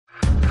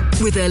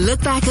with a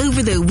look back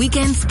over the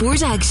weekend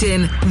sport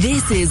action.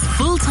 This is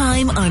Full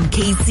Time on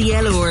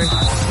KCLR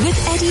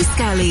with Eddie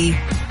Scally.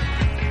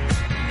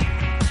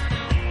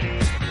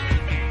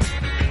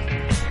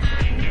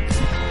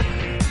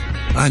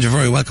 And you're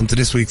very welcome to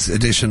this week's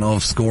edition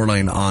of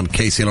Scoreline on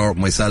KCLR with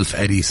myself,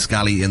 Eddie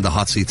Scally, in the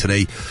hot seat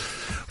today.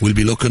 We'll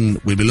be looking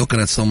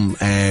at some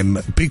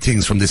big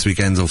things from this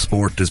weekend of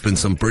sport. There's been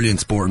some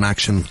brilliant sport in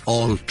action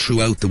all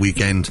throughout the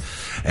weekend.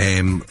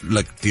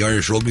 Like the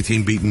Irish rugby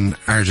team beating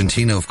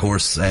Argentina, of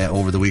course,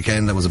 over the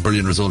weekend. That was a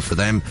brilliant result for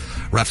them.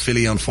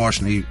 Rathvilly,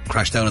 unfortunately,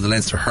 crashed out of the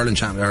Leinster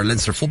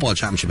Leinster Football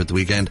Championship at the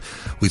weekend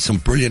with some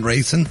brilliant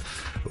racing.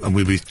 And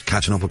we'll be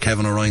catching up with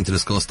Kevin O'Ryan to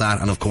discuss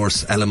that, and of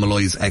course Ellen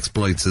Malloy's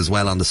exploits as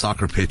well on the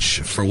soccer pitch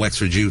for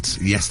Wexford Youths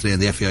yesterday in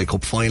the FAI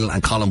Cup final,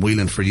 and Colin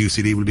Whelan for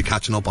UCD will be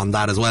catching up on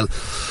that as well.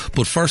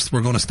 But first we're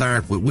going to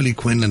start with Willie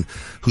Quinlan,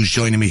 who's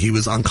joining me. He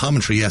was on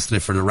commentary yesterday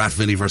for the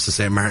Rathvilly versus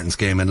St Martin's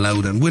game in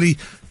Louth, and Willie,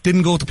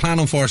 didn't go to plan,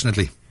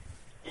 unfortunately.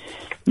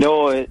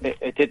 No,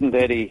 it didn't,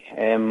 Eddie.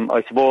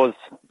 I suppose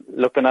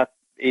looking at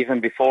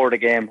even before the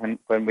game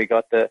when we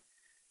got the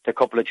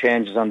couple of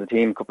changes on the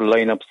team, a couple of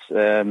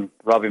lineups.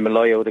 Robbie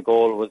Malloy out of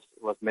goal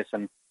was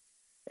missing,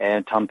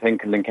 and Tom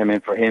Pinkerton came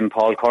in for him.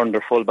 Paul Curran,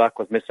 their fullback,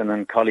 was missing,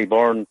 and Collie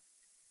Byrne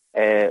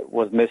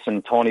was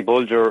missing. Tony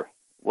Bulger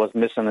was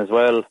missing as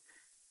well,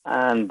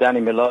 and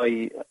Danny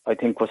Malloy, I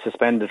think, was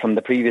suspended from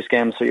the previous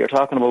game. So you're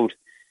talking about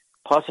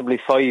possibly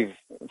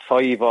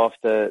five off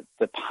the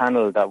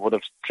panel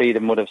that three of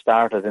them would have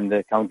started in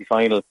the county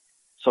final.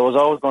 So it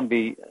was always going to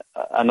be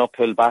an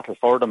uphill battle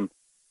for them.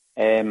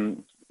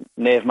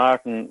 Naomh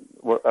Martin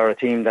are a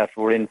team that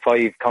were in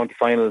 5 county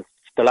finals,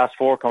 the last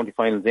 4 county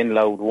finals in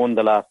Louth, won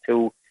the last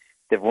 2.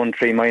 They've won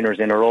 3 minors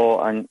in a row,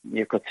 and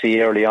you could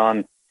see early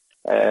on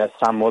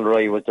Sam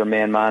Mulroy was their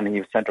main man. He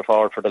was centre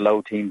forward for the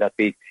Louth team that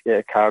beat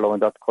Carlow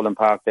and Dr. Cullen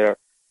Park there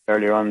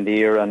earlier on in the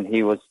year, and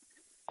he was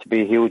to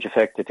be a huge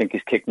effect. I think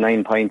he's kicked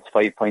 9 points,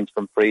 5 points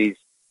from frees,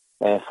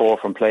 4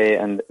 from play,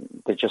 and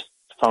they just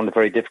found it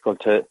very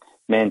difficult to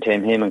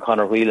maintain him. And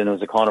Conor Whelan, who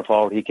was a corner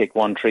forward, he kicked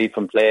 1-3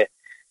 from play.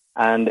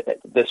 And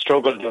the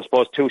struggle, I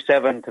suppose,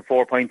 2-7 to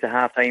 4 points at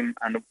half time,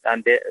 and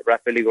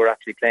Rathvilly were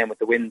actually playing with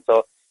the win.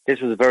 So this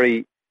was a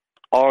very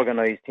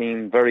organised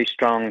team, very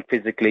strong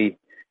physically,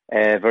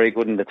 very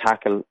good in the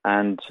tackle,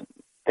 and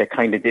they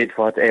kind of did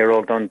what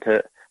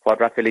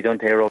Rathvilly done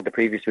to Aero the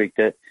previous week.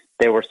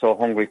 They were so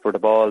hungry for the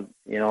ball,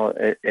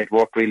 it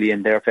worked really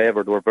in their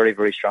favour. They were very,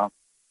 very strong.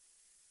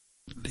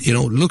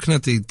 Looking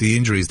at the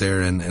injuries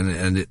there,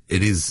 and it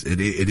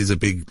is a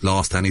big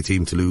loss to any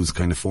team to lose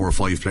kind of 4 or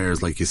 5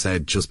 players, like you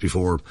said, just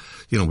before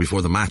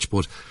the match.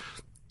 But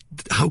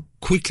how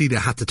quickly they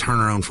had to turn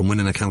around from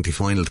winning a county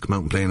final to come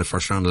out and play in the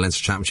first round of the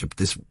Leinster Championship,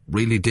 this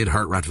really did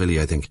hurt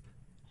Rathvilly, I think.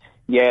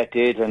 Yeah, it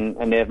did, and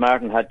Naomh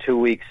Martin had 2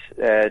 weeks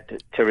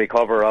to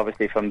recover,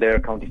 obviously, from their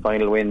county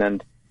final win,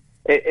 and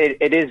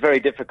it is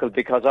very difficult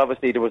because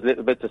obviously there was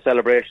little bits of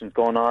celebrations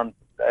going on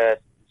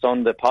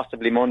Sunday,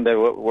 possibly Monday,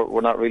 we're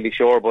not really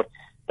sure, but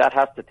that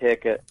has to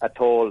take a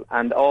toll,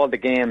 and all the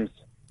games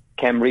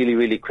came really,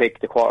 really quick,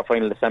 the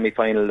quarter-final, the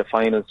semi-final, the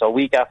final, so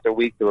week after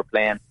week they were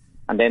playing,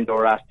 and then they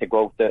were asked to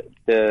go out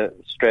the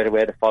straight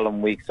away the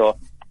following week, so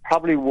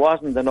probably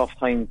wasn't enough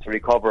time to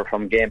recover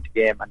from game to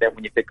game, and then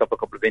when you pick up a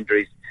couple of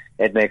injuries,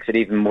 it makes it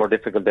even more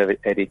difficult,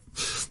 Eddie.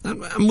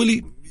 And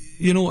Willie,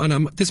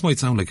 and this might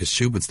sound like a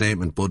stupid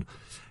statement, but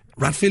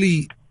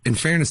Rathvilly, in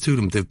fairness to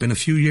them, they've been a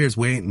few years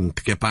waiting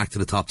to get back to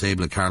the top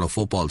table at Carlow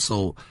football,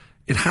 so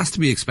it has to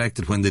be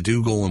expected when they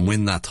do go and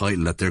win that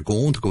title that they're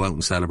going to go out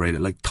and celebrate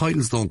it. Like,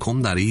 titles don't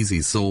come that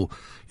easy, so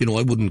I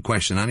wouldn't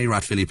question any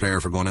Rathvilly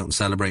player for going out and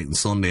celebrating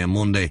Sunday and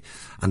Monday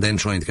and then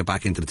trying to get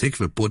back into the thick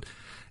of it. But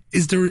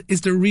is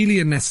there really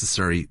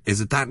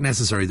is it that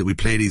necessary that we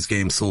play these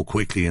games so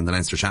quickly in the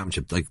Leinster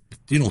Championship? Like,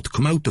 to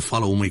come out the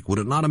following week, would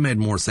it not have made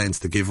more sense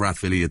to give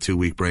Rathvilly a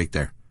 2-week break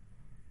there?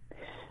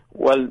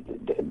 Well,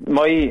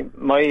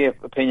 my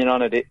opinion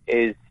on it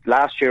is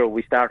last year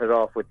we started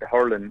off with the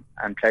hurling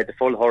and played the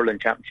full hurling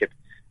championship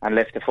and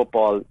left the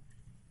football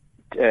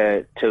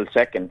till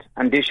second.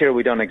 And this year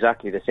we done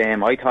exactly the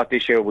same. I thought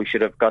this year we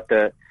should have got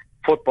the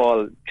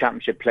football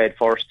championship played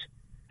first,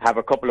 have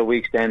a couple of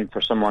weeks then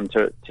for someone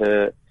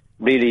to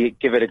really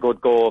give it a good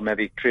go,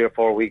 maybe 3 or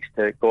 4 weeks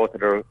to go to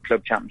their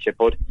club championship.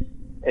 But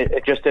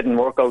it just didn't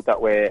work out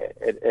that way.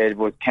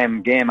 It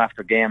came game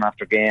after game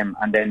after game,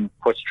 and then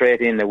put straight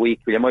in a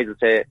week. You might as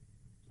well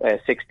say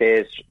 6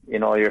 days,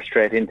 you're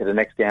straight into the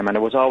next game. And it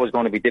was always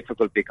going to be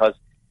difficult because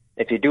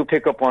if you do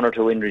pick up 1 or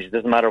 2 injuries, it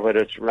doesn't matter whether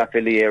it's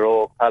Rathvilly,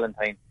 Aero,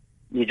 Palantine,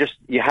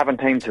 you haven't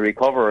time to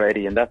recover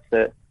already, and that's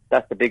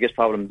the biggest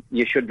problem.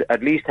 You should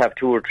at least have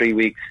 2 or 3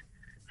 weeks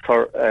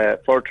for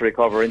to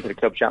recover into the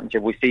club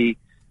championship. We see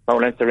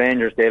Mount Leinster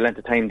Rangers, they lent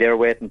the time, they're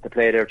waiting to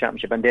play their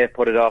championship, and they've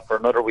put it off for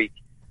another week.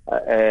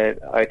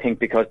 I think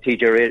because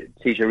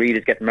TJ Reid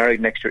is getting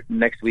married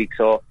next week,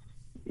 so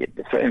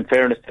in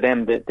fairness to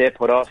them, they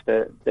put off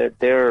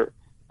their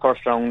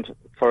first round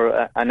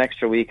for an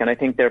extra week, and I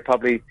think they're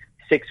probably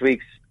 6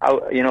 weeks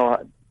out,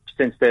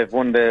 since they've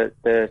won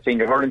the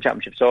senior hurling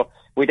championship. So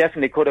we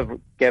definitely could have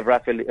gave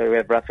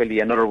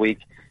Rathvilly another week,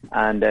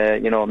 and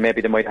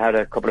maybe they might have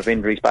had a couple of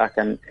injuries back,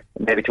 and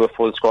maybe to a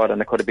full squad,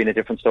 and it could have been a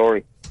different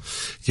story.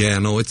 Yeah,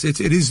 no,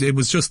 it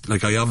was just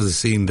like, I obviously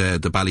seen the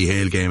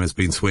Ballyhale game has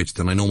been switched,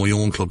 and I know my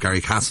own club,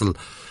 Garrycastle,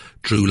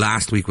 drew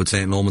last week with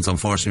St. Lomans.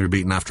 Unfortunately, we were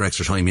beaten after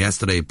extra time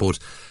yesterday. But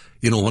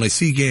when I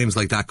see games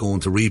like that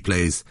going to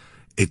replays,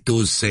 it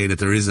does say that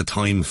there is a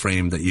time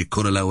frame that you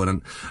could allow it,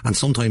 and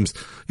sometimes,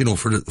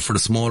 for the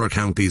smaller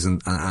counties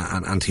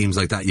and teams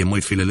like that, you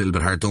might feel a little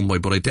bit hard done by.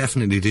 But I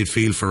definitely did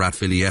feel for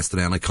Rathvilly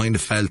yesterday, and I kind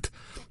of felt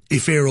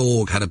if Éire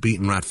Óg had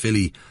beaten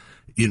Rathvilly,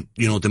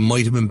 they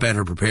might have been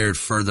better prepared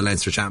for the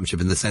Leinster Championship,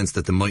 in the sense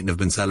that they mightn't have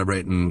been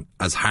celebrating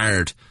as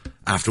hard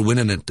after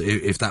winning it,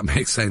 if that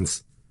makes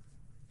sense.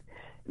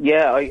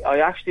 Yeah, I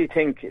actually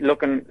think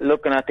looking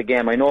at the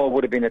game, I know it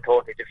would have been a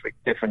totally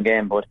different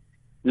game, but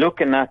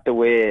looking at the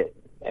way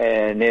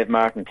Naomh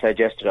Martin played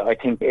yesterday, I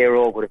think Éire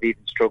Óg would have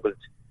even struggled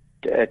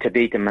to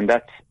beat them,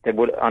 and they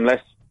would,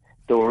 unless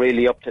they were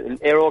really up to.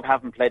 Éire Óg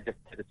haven't played to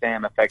the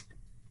same effect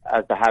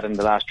as they had in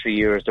the last 3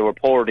 years. They were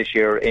poor this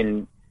year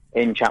in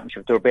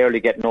championship. They were barely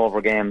getting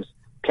over games,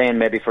 playing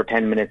maybe for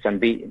 10 minutes and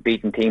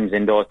beating teams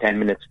in those 10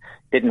 minutes.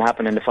 Didn't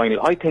happen in the final.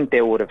 I think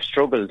they would have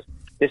struggled.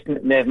 This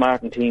Naomh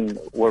Martin team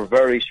were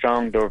very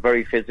strong. They were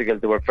very physical.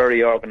 They were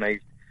very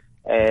organised.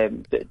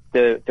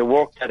 The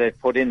work that they've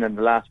put in the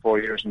last 4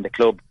 years in the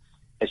club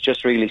is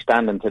just really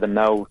standing to them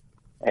now.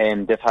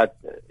 They've had,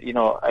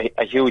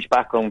 a huge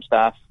backroom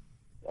staff.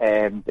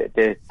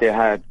 They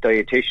had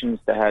dietitians.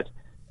 They had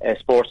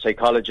sports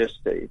psychologists.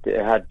 They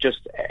had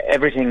just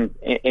everything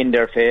in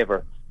their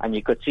favour. And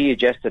you could see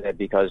it yesterday,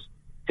 because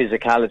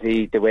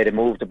physicality, the way they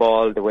moved the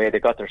ball, the way they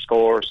got their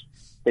scores,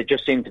 they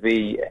just seemed to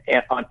be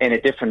in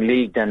a different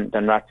league than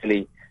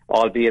Rathvilly,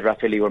 albeit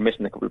Rathvilly were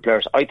missing a couple of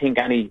players. I think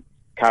any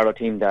Carlow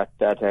team that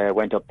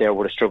went up there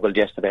would have struggled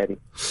yesterday, Eddie.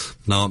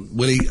 No,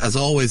 Willie, as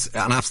always,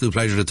 an absolute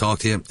pleasure to talk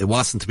to you. It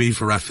wasn't to be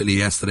for Rathvilly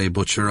yesterday,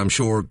 but sure, I'm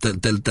sure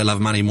they'll have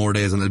many more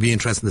days, and it'll be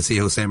interesting to see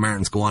how St.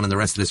 Martin's go on in the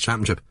rest of this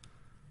championship.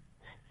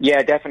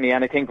 Yeah, definitely,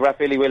 and I think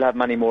Rathvilly will have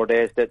many more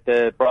days. That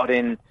they brought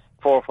in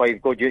 4 or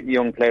 5 good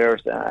young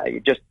players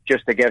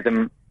just to give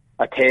them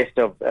a taste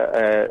of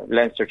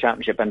Leinster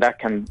Championship, and that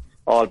can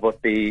all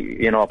but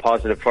be a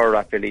positive for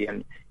Rathvilly.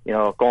 And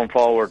going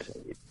forward,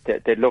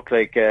 they look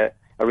like a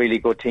really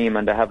good team,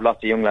 and they have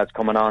lots of young lads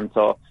coming on.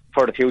 So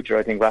for the future,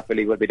 I think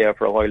Rathvilly will be there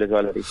for a while as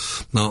well, Eddie.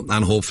 No,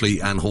 and hopefully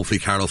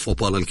Carlow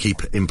football will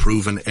keep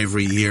improving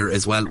every year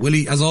as well.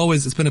 Willie, as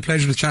always, it's been a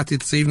pleasure to chat to you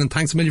this evening.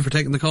 Thanks a million for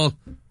taking the call.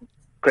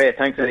 Great,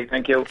 thanks Eddie,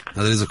 thank you.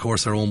 Now, that is of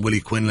course our own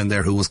Willie Quinlan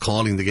there, who was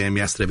calling the game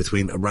yesterday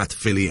between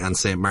Rathvilly and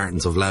St.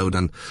 Martin's of Louth,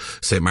 and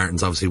St.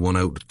 Martin's obviously won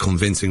out,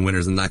 convincing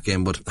winners in that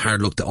game, but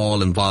hard luck to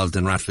all involved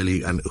in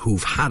Rathvilly, and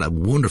who've had a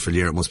wonderful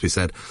year, it must be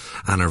said,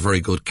 and are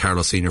very good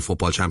Carlow senior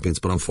football champions.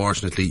 But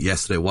unfortunately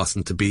yesterday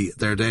wasn't to be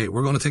their day.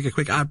 We're going to take a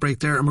quick ad break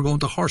there, and we're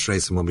going to horse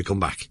racing when we come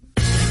back.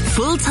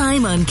 Full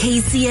time on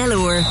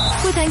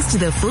KCLR, with thanks to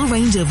the full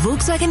range of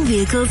Volkswagen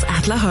vehicles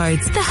at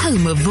Lahart's, the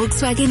home of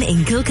Volkswagen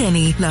in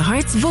Kilkenny.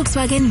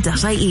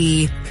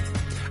 Lahart'sVolkswagen.ie.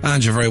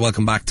 And you're very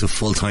welcome back to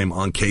Full Time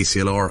on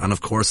KCLR. And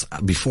of course,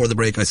 before the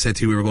break, I said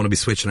to you we were going to be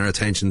switching our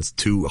attentions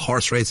to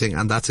horse racing,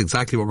 and that's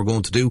exactly what we're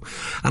going to do.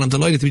 And I'm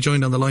delighted to be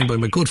joined on the line by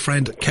my good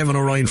friend Kevin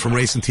O'Ryan from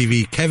Racing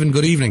TV. Kevin,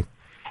 good evening.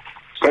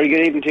 Very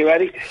good evening to you,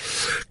 Eddie.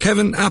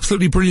 Kevin,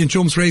 absolutely brilliant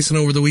jumps racing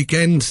over the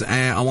weekend.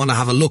 I want to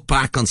have a look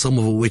back on some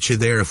of it with you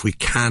there if we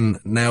can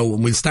now.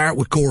 And we'll start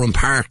with Gorham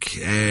Park.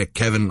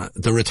 Kevin,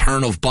 the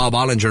return of Bob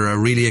Ollinger, a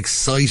really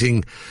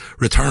exciting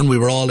return. We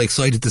were all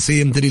excited to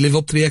see him. Did he live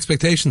up to the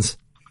expectations?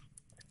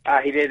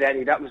 He did,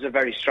 Eddie. That was a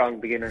very strong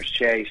beginner's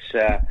chase.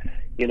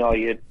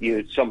 You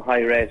had some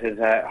high-rated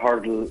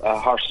hurdle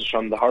horses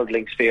from the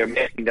hurdling sphere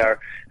making their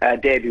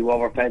debut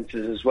over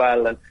fences as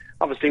well. And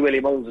obviously, Willie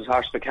Mullins'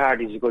 horse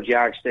Bacardi is a good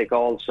yardstick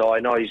also. I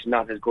know he's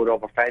not as good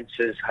over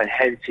fences,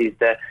 hence he's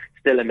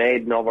still a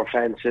maiden over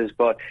fences,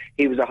 but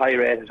he was a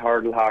high-rated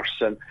hurdle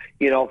horse. And,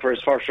 for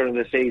his first run of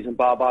the season,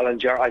 Bob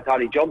Ollinger, I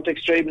thought he jumped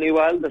extremely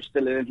well. There's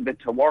still a little bit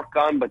to work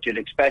on, but you'd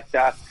expect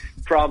that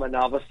from a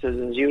novice, as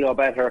you know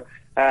better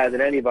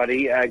than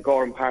anybody.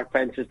 Gorham Park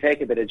fences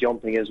take a bit of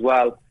jumping as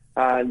well.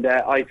 And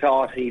I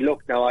thought he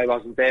looked, now I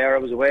wasn't there, I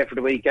was away for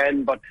the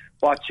weekend, but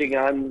watching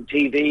on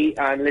TV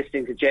and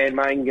listening to Jane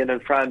Mangan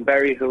and Fran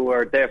Berry, who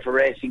were there for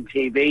Racing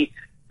TV,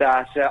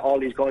 that all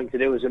he's going to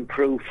do is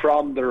improve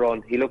from the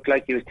run. He looked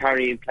like he was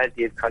carrying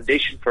plenty of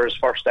condition for his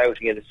first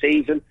outing of the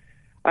season,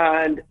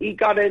 and he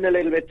got in a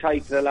little bit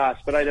tight to the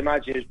last, but I'd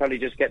imagine he was probably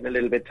just getting a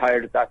little bit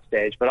tired at that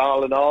stage. But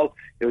all in all,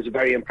 it was a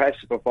very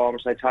impressive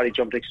performance. I thought he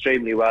jumped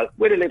extremely well,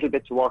 with a little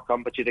bit to work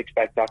on, but you'd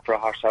expect that for a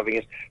horse having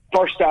his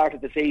first start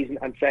of the season,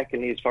 and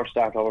secondly his first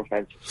start over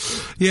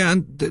fences. Yeah,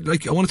 and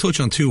I want to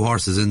touch on 2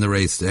 horses in the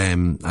race.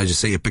 I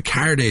just say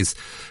Bacardi's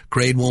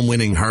Grade 1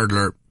 winning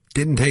hurdler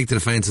didn't take to the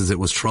fences. It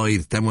was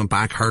tried, then went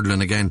back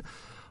hurdling again.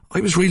 I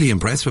was really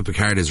impressed with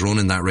Bacardi's run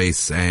in that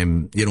race.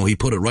 He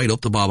put it right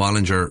up to Bob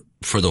Ollinger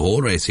for the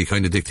whole race. He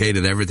kind of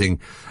dictated everything,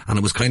 and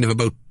it was kind of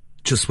about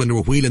just when they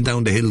were wheeling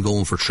down the hill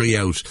going for 3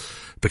 out,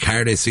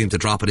 Picardi seemed to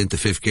drop it into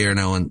 5th gear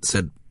now and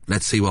said,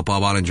 let's see what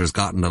Bob Ollinger's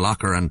got in the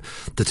locker. And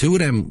the two of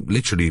them,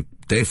 literally,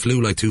 they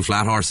flew like 2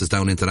 flat horses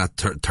down into that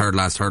third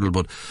last hurdle.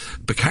 But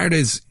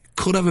Picardi's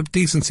could have a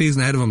decent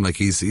season ahead of him. Like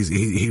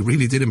he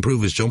really did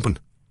improve his jumping.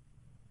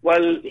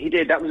 Well, he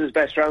did. That was his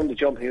best round of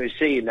jumping we've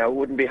seen. Now, it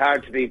wouldn't be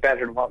hard to be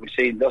better than what we've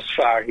seen thus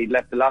far. He'd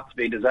left a lot to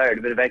be desired,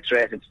 a bit of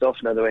X-rated stuff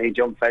now, the way he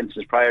jumped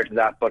fences prior to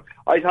that. But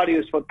I thought he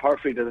was put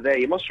perfect the other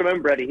day. You must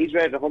remember, Eddie, he's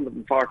rated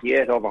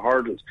 148 over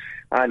hurdles,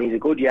 and he's a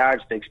good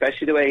yardstick,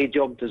 especially the way he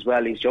jumped as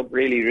well. He's jumped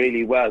really,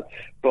 really well.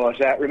 But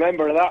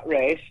remember that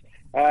race,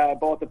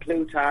 both the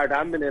Plutard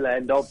and Manila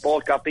Endo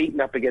both got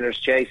beaten at Beginner's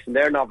Chase in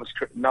their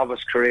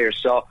novice careers.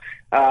 So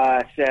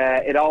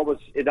it always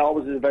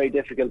is a very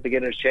difficult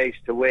Beginner's Chase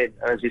to win.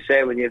 And as you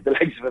say, when you have the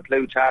likes of a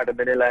Plutard and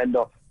Manila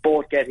Endo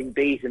both getting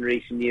beat in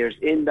recent years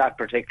in that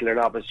particular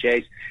novice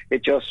chase,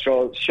 it just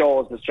shows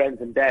the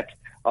strength and depth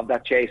of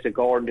that chase that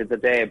Gordon did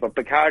today. But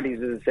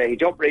Picardi's, as I say, he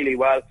jumped really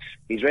well.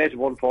 He's rated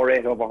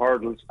 148 over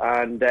hurdles,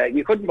 and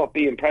you couldn't but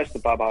be impressed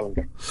with Bob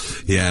Ollinger.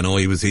 Yeah, no,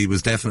 he was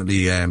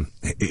definitely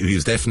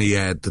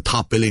the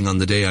top billing on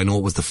the day. I know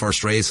it was the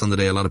first race on the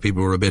day. A lot of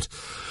people were a bit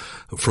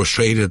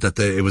frustrated that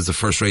it was the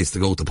first race to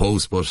go to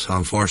post, but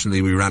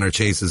unfortunately we ran our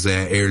chases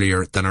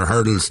earlier than our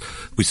hurdles.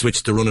 We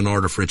switched the running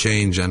order for a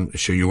change, and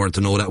sure, you weren't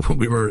to know that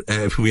when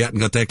if we hadn't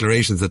got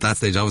declarations at that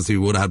stage. Obviously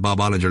we would have had Bob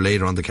Ollinger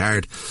later on the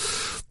card.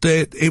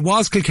 It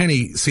was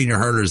Kilkenny Senior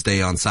Hurlers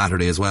Day on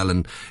Saturday as well,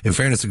 and in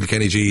fairness to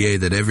Kilkenny GAA,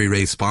 that every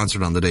race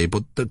sponsored on the day,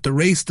 but the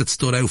race that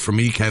stood out for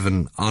me,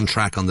 Kevin, on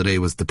track on the day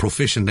was the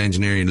Proficient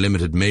Engineering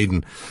Limited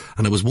Maiden,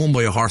 and it was won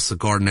by a horse of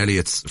Gordon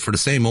Elliott's for the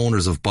same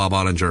owners of Bob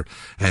Ollinger,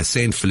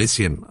 Saint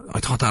Felician.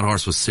 I thought that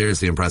horse was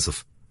seriously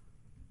impressive.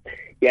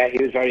 Yeah,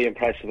 he was very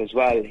impressive as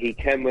well. He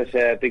came with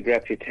a big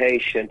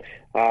reputation.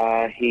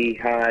 He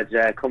had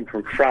come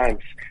from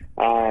France,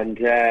 and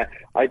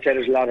I'd say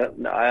there's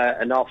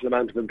an awful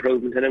amount of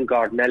improvement in him.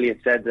 Gordon Elliott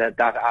said that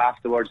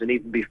afterwards, and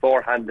even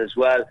beforehand as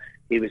well.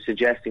 He was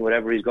suggesting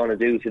whatever he's going to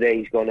do today,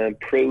 he's going to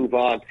improve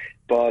on.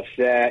 But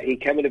he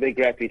came with a big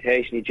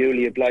reputation. He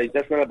duly obliged.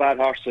 That's not a bad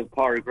horse of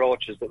Corey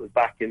Broach's that was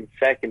back in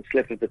second,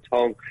 slip of the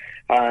tongue.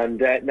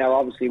 And now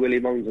obviously Willie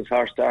Mullins'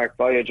 horse, Dark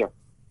Voyager,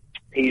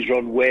 he's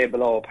run way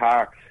below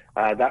par.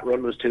 That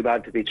run was too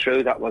bad to be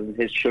true. That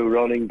wasn't his true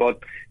running, but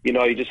you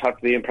just have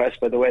to be impressed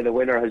by the way the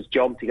winner has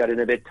jumped. He got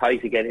in a bit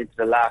tight again into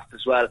the last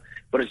as well,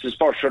 but it's his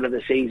first run of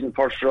the season,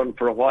 first run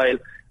for a while.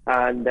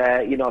 And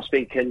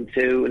listening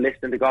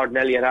to Gordon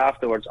Elliott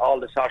afterwards, all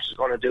this horse is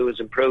going to do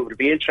is improve. It'll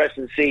be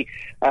interesting to see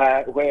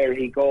where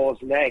he goes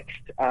next.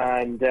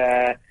 And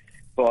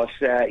but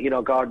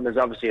Gordon is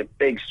obviously a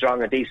big,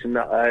 strong, a decent,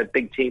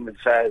 big team of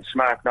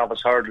smart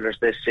novice hurdlers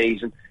this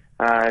season.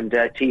 And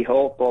T.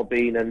 Hope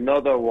being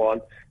another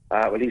one.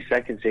 He's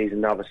second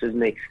season novice,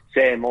 isn't he?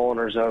 Same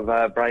owners of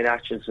Brian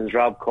Atchinson's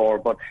Rob Corps.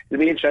 But it'll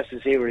be interesting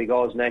to see where he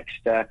goes next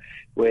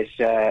with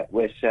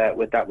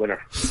that winner.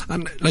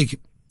 And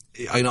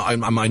I know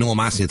I'm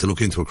asking you to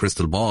look into a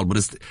crystal ball, but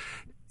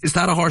is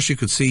that a horse you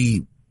could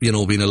see, being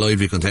a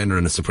lively contender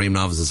in a Supreme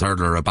Novices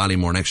Hurdle or a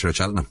Ballymore next year at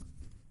Cheltenham?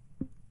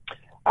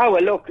 Oh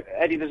well, look,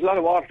 Eddie, there's a lot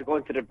of water to go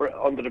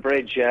under the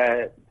bridge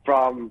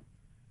from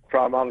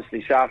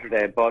obviously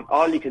Saturday, but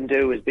all you can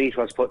do is beat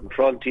what's put in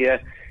front of you.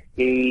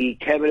 He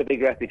came with a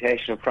big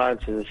reputation in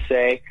France, as I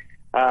say,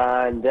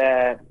 and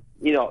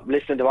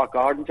listening to what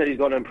Gordon said, he's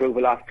going to improve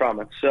a lot from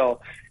it. So,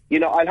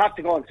 I'll have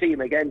to go and see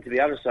him again, to be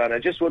honest. And I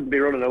just wouldn't be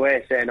running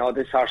away saying,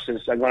 this horse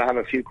I'm going to have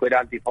a few quid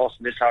anti-post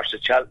and this horse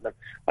at Cheltenham.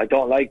 I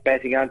don't like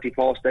betting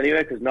anti-post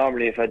anyway, because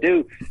normally if I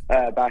do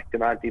back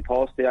them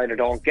anti-post, they either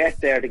don't get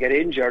there to get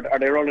injured or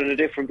they run in a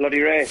different bloody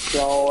race.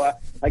 So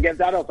I gave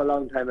that up a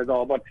long time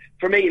ago. But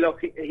for me,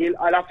 look,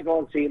 I'll have to go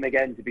and see him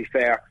again, to be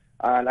fair.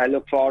 And I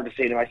look forward to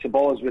seeing him. I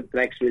suppose with the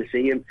next we'll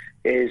see him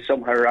is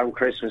somewhere around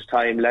Christmas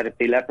time. Let it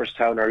be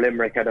Leopardstown or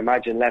Limerick. I'd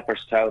imagine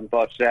Leopardstown.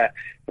 But I'd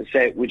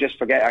say we just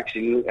forget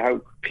actually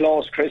how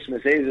close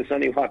Christmas is. It's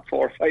only 4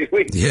 or 5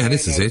 weeks. Yeah,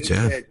 this is it.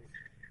 Yeah.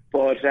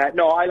 But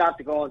no, I'll have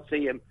to go and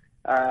see him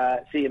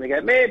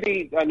again.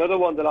 Maybe another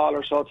one, the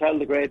Lawler's Hotel,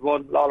 the Grade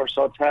 1 Lawler's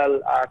Hotel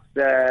at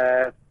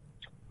Naas.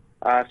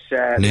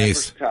 At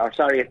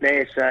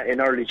Naas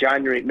in early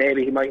January.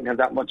 Maybe he mightn't have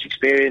that much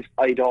experience.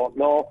 I don't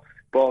know.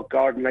 But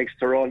Gordon likes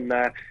to run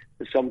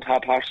some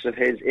top horses of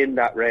his in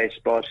that race.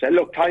 But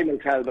look, time will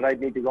tell, but I'd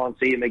need to go and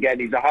see him again.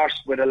 He's a horse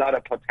with a lot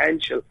of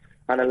potential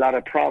and a lot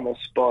of promise,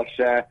 but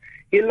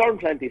he'll learn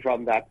plenty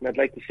from that, and I'd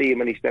like to see him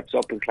when he steps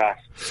up in class.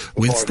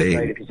 We'll stay.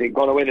 If he's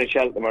going to win at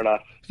Cheltenham or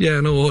not.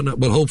 Yeah, no,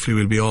 well, hopefully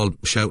we'll be all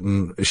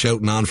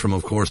shouting on from,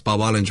 of course. Bob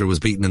Ollinger was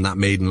beaten in that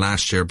maiden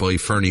last year by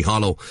Fernie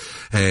Hollow.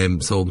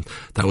 So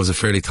that was a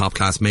fairly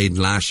top-class maiden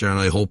last year, and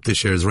I hope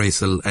this year's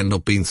race will end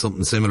up being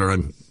something similar.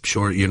 I'm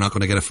sure you're not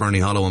going to get a Fernie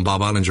Hollow and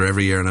Bob Ollinger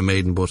every year in a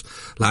maiden, but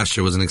last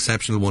year was an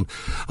exceptional one.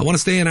 I want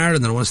to stay in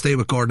Ireland, and I want to stay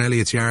with Gordon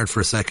Elliott's yard for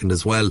a second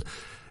as well.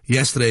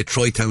 Yesterday,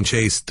 Troytown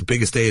Chase, the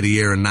biggest day of the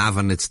year in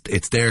Navan.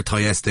 It's their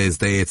Thyestes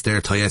day. It's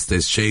their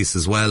Thyestes Chase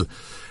as well.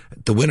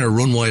 The winner,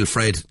 Run Wild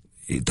Fred,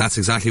 That's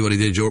exactly what he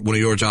did. One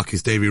of your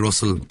jockeys, Davy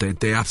Russell,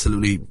 they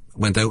absolutely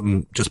went out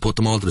and just put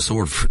them all to the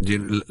sword,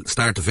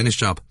 start to finish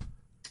job.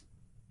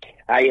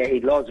 Yeah, he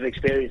had loads of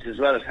experience as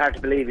well. It's hard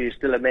to believe he was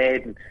still a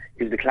maiden.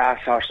 He was the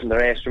class horse in the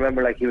race.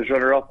 Remember, like, he was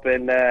runner-up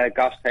in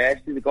Goss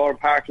Thyestes, the Gowran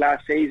Park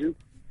last season,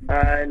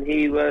 and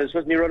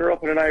wasn't he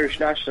runner-up in an Irish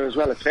National as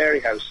well at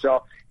Fairyhouse?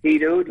 So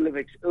he'd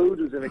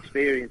oodles of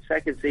experience.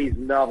 Second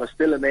season novice,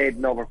 still a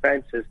maiden over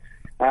fences,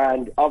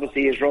 and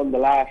obviously he's run the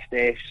last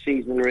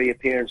seasonal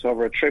reappearance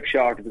over a trip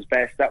short of his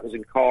best. That was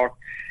in Cork.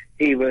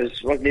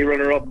 Wasn't he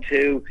runner-up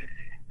to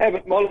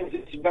Evan Mullins?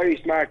 Is a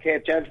very smart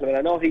Cape gentleman.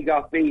 I know he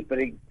got beat, but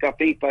he got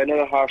beat by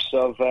another horse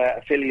of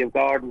a filly of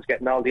Gordon's,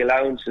 getting all the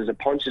allowances at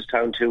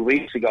Punchestown 2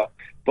 weeks ago.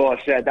 But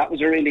that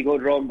was a really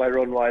good run by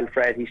Run Wild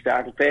Fred. He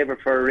started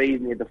favourite for a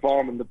reason. He had the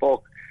form in the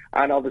book,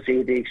 and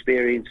obviously the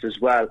experience as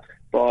well.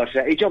 But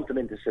he jumped him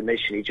into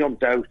submission. He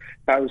jumped out,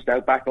 bounced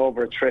out back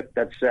over a trip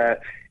that's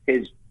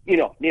his,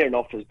 near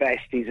enough his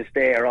best. He's a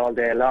stayer all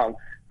day long.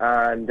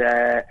 And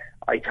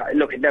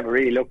it never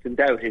really looked in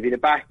doubt. If he'd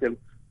have backed him,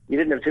 he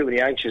didn't have too many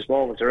anxious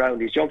moments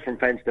around. He's jumped from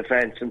fence to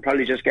fence and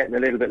probably just getting a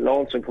little bit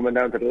lonesome coming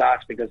down to the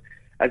last, because,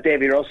 as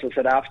Davy Russell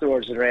said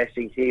afterwards in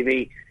Racing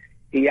TV,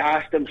 he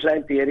asked him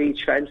plenty at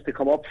each fence to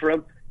come up for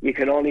him. You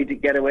can only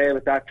get away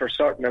with that for a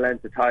certain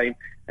length of time.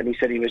 And he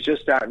said he was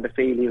just starting to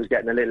feel he was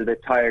getting a little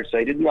bit tired, so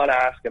he didn't want to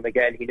ask him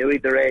again. He knew he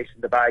had the race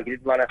in the bag. He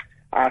didn't want to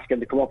ask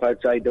him to come up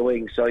outside the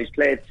wing, so he's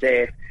played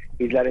safe.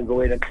 He's let him go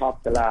in and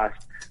top the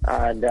last,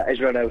 and has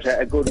run out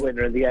a good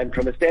winner in the end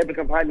from a stable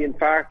companion,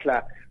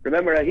 Farcla.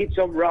 Remember, he'd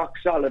some rock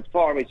solid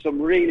form. He'd some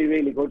really,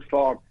 really good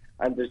form,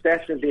 and there's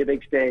definitely a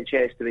big staying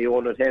chase to be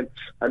won with him.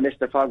 And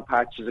Mr. Fong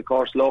Patch is, of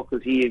course, local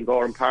to he in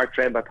Gowran Park,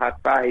 trained by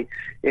Pat Fahey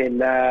in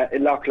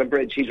Loughlin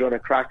Bridge. He's run a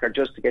cracker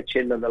just to get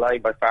chinned on the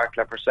line by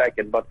Farcla per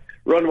second. But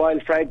Run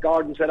Wild Fred,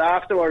 Gordon said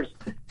afterwards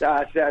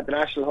that the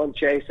National Hunt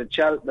Chase at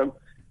Cheltenham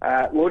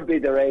would be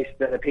the race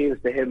that appeals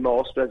to him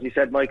most. But as he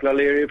said, Michael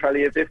O'Leary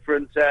probably have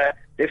different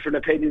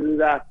opinions than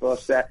that.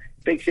 But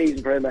big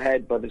season for him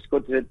ahead. But it's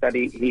good that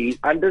he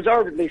and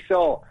deservedly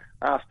so,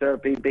 after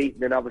being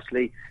beaten in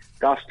obviously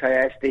Goss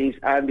Thyestes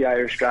and the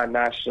Irish Grand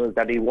National,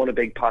 that he won a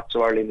big pot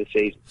so early in the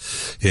season.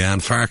 Yeah,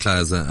 and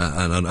Farcla is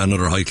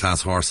another high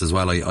class horse as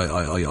well.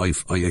 I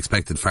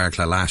expected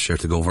Farcla last year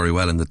to go very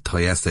well in the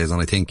Thyestes,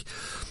 and I think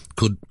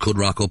could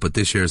rock up at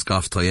this year's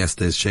Goff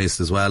Thyestes Chase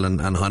as well,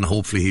 and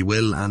hopefully he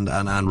will and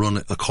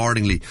run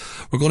accordingly.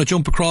 We're going to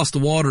jump across the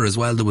water as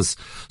well. There was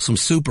some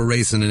super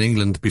racing in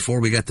England before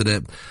we get to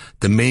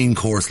the main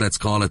course, let's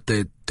call it.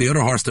 The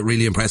other horse that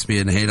really impressed me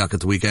in Haydock at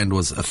the weekend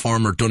was a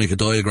former Donegal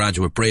Doyle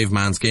graduate, Brave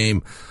Man's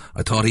Game.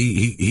 I thought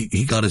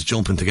he got his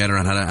jumping together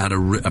and had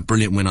a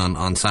brilliant win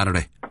on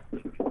Saturday.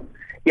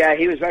 Yeah,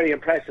 he was very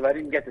impressive. I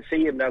didn't get to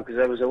see him now because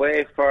I was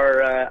away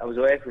for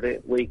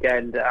the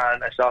weekend,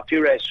 and I saw a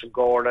few races from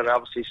Gowran, and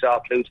obviously saw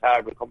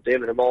Plutard. We'll come to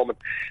him in a moment,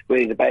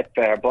 winning the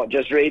Betfair. But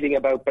just reading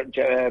about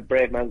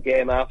Brave Man's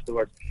Game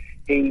afterwards,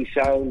 he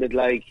sounded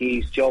like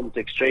he's jumped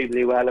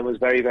extremely well and was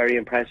very, very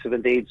impressive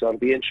indeed. So it'll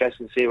be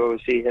interesting to see where we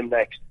see him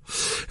next.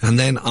 And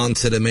then on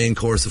to the main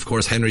course, of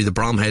course, Henry the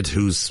Bromhead,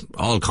 who's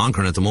all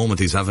conquering at the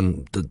moment. He's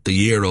having the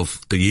year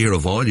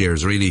of all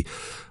years, really.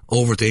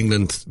 Over to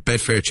England,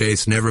 Betfair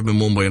Chase, never been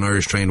won by an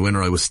Irish trained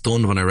winner. I was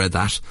stunned when I read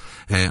that.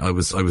 I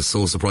was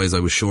so surprised. I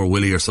was sure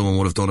Willie or someone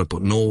would have done it,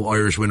 but no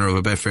Irish winner of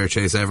a Betfair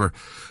Chase ever.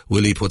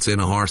 Willie puts in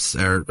a horse,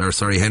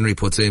 Henry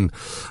puts in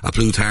a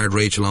Plutard,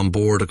 Rachel on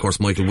board. Of course,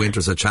 Michael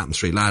Winters, a Chatham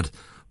Street lad.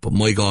 But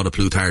my God, a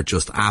Plutard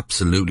just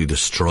absolutely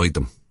destroyed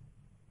them.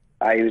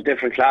 He was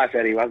different class,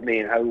 Eddie, wasn't he?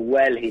 And how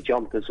well he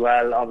jumped as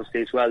well.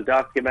 Obviously, it's well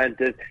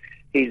documented.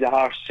 He's a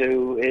horse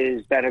who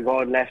is better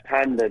going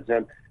left-handed,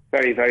 and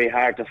very, very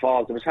hard to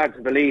fault. It was hard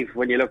to believe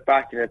when you look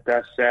back at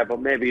it,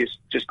 but maybe it's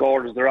just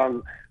Gordon's the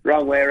wrong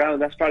way around.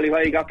 That's probably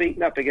why he got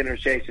beaten at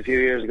Beginner's Chase a few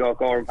years ago at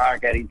Gowran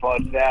Park, Eddie.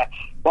 But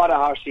what a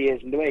horse he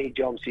is, and the way he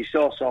jumps, he's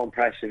so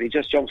impressive. He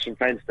just jumps from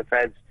fence to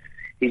fence.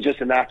 He's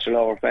just a natural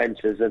over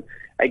fences. And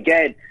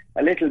again,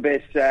 a little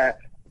bit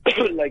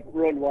like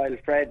Run Wild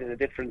Fred in a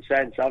different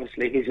sense.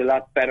 Obviously, he's a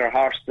lot better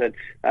horse than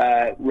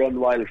Run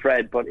Wild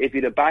Fred. But if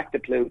you'd have backed the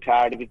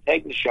Plutard, if you'd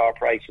taken a sharp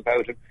price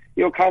about him,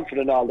 you were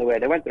confident all the way.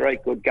 They went the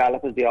right good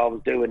gallop, as they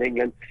always do in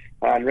England,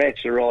 and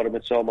Rachel rode him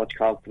with so much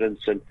confidence,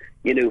 and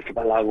you knew from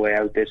a long way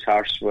out this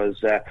horse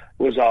was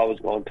always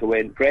going to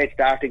win. Great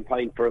starting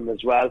point for him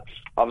as well.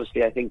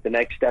 Obviously, I think the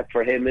next step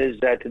for him is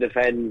to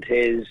defend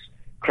his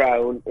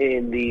crown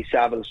in the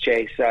Savills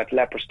Chase at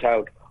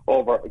Leopardstown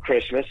over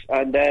Christmas,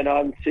 and then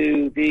on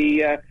to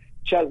the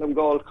Cheltenham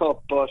Gold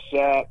Cup. But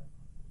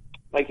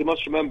like you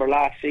must remember,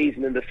 last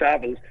season in the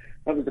Savills,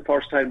 that was the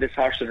first time this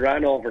horse had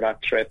ran over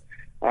that trip.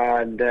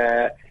 And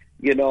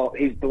he's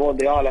the one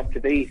they all have to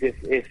beat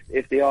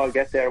if they all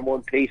get there in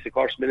one piece. Of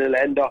course, Manila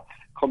Endo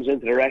comes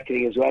into the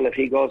reckoning as well if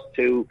he goes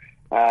to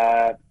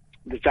the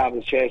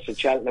Savills Chase at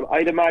Cheltenham.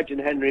 I'd imagine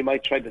Henry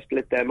might try to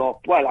split them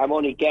up. Well, I'm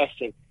only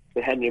guessing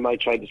that Henry might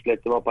try to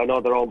split them up. I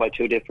know they're owned by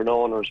two different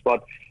owners,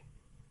 but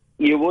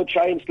you would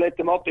try and split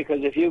them up,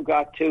 because if you've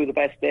got two of the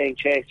best staying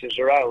chasers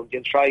around,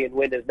 you'll try and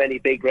win as many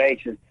big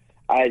races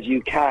as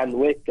you can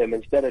with them.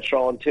 Instead of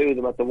throwing 2 of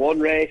them at the one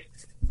race,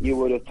 you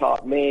would have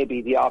thought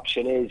maybe the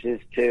option is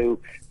to,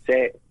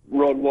 say,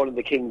 run one in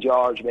the King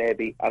George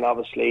maybe, and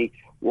obviously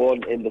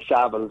one in the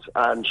Savills,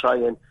 and try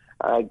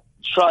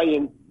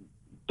and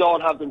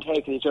don't have them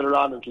taking each other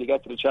on until you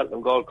get to the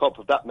Cheltenham Gold Cup,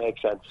 if that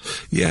makes sense.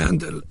 Yeah,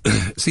 and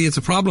see, it's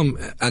a problem,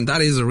 and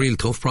that is a real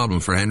tough problem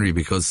for Henry,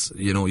 because,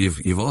 you know,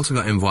 you've also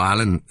got Envoy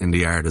Allen in the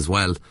yard as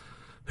well,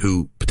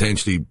 who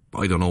potentially,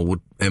 I don't know, would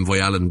Envoy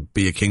Allen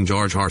be a King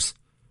George horse?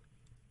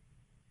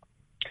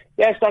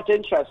 Yes, that's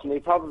interesting. He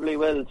probably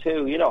will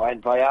too. You know,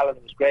 Envoy Allen,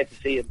 it was great to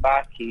see him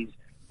back. He's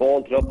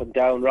bolted up and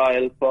down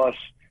Ryle, but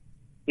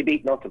he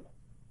beat nothing.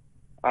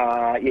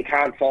 You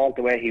can't fault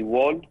the way he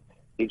won.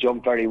 He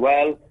jumped very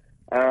well,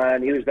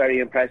 and he was very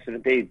impressive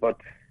indeed. But,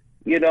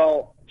 you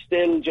know,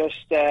 still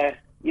just, it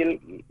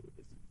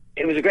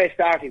was a great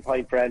starting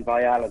point for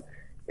Envoy Allen.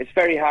 It's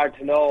very hard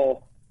to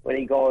know when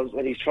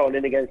he's thrown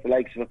in against the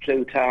likes of a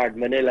Plutard,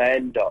 Manila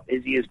Endo.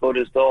 Is he as good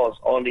as those?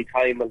 Only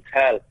time will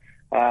tell.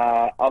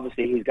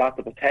 Obviously, he's got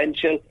the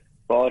potential,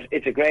 but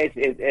it's a great.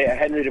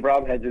 Henry de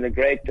Bromhead's in a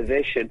great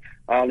position,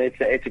 and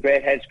it's a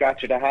great head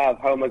scratcher to have.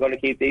 How am I going to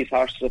keep these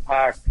horses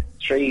apart?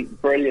 3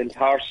 brilliant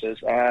horses,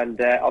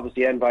 and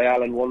obviously Envoy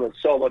Allen, one with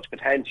so much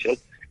potential.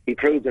 He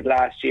proved it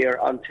last year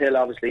until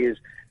obviously his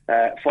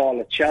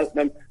fall at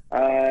Cheltenham,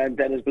 and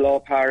then his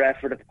below par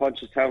effort at the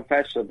Punchestown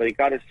Festival. But he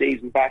got his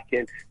season back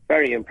in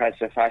very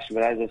impressive fashion.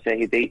 But as I say,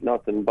 he beat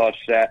nothing. But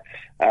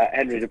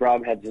Henry de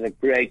Bromhead's in a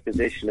great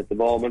position at the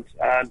moment,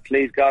 and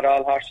please God,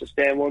 all horses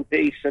stay in one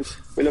piece, and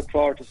we look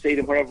forward to see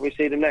them wherever we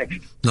see them next.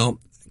 No,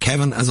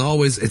 Kevin, as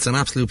always, it's an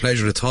absolute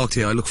pleasure to talk to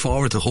you. I look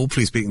forward to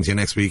hopefully speaking to you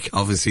next week.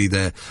 Obviously,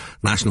 the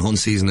National Hunt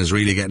season is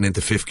really getting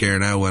into 5th gear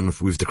now, and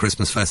we've the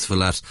Christmas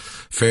Festival at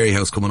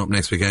Fairyhouse coming up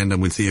next weekend,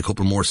 and we'll see a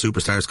couple more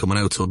superstars coming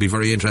out, so it'll be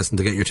very interesting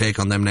to get your take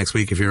on them next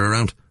week if you're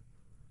around.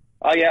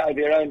 Oh yeah, I'll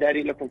be around,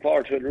 Eddie. Looking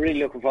forward to it. Really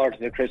looking forward to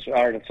the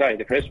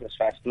Christmas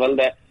Festival,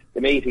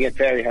 the meeting at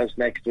Fairyhouse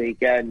next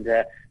weekend.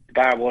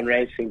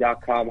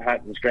 Bar1Racing.com,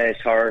 Hatton's Grace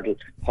Hurdle,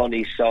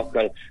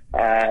 Honeysuckle.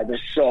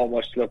 There's so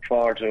much to look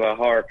forward to with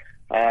her.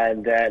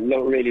 And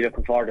really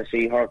looking forward to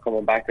see her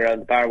coming back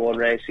around.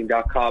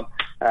 Bar1Racing.com,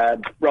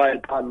 Royal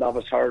Pond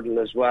Novice Hurdle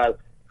as well,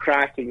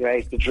 cracking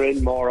race, the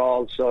Drinmore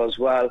also as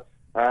well.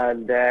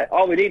 And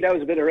all we need now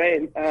is a bit of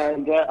rain,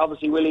 and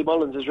obviously Willie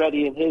Mullins is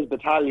ready in his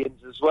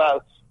battalions as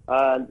well,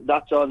 and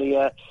that's only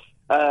a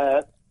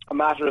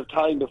matter of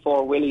time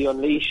before Willie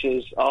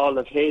unleashes all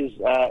of his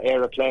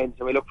aeroplanes,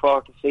 and we look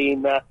forward to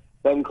seeing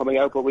them coming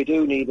out, but we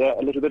do need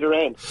a little bit of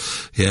rain.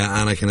 Yeah,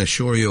 and I can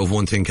assure you of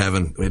one thing,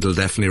 Kevin, it'll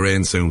definitely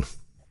rain soon.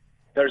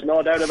 There's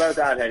no doubt about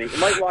that, Eddie. It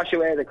might wash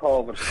away the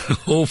COVID.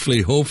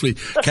 Hopefully.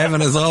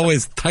 Kevin, as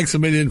always, thanks a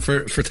million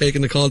for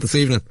taking the call this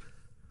evening.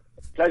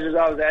 Pleasure's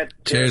always, Ed.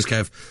 Cheers,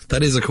 Kev.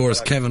 That is, of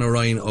course, Kevin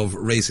O'Ryan of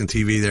Racing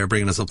TV there,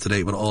 bringing us up to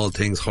date with all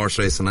things horse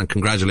racing. And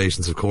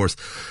congratulations, of course,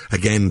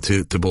 again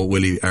to both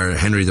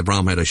Henry de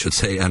Bromhead, I should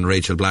say, and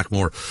Rachel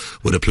Blackmore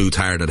with a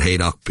Plutard at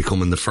Haydock,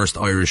 becoming the first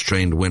Irish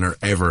trained winner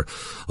ever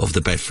of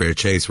the Betfair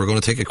Chase. We're going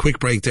to take a quick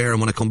break there,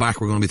 and when I come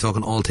back, we're going to be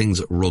talking all things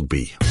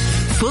rugby.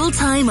 Full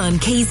time on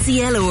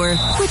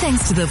KCLR, with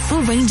thanks to the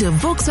full range of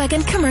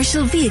Volkswagen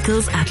commercial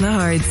vehicles at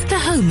Lahart's, the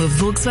home of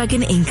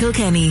Volkswagen in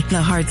Kilkenny.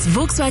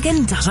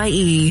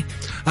 Lahart'sVolkswagen.ie.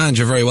 And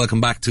you're very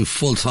welcome back to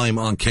Full Time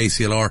on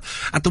KCLR.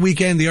 At the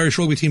weekend, the Irish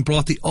rugby team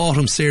brought the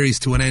autumn series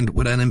to an end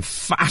with an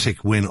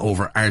emphatic win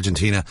over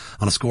Argentina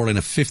on a scoreline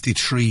of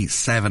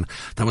 53-7.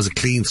 That was a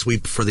clean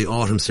sweep for the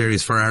autumn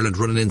series for Ireland,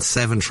 running in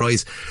 7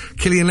 tries.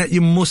 Killian Lett,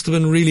 you must have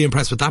been really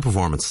impressed with that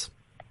performance.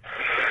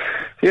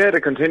 Yeah,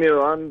 they continue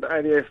on,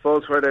 Eddie, I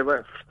suppose, where they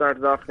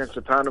started off against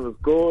Japan. It was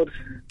good.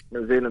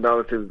 New Zealand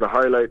obviously was the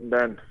highlight, and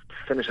then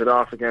finish it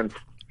off against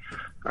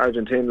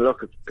Argentina.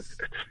 Look, it's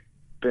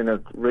been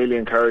a really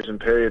encouraging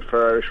period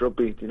for Irish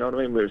rugby. Do you know what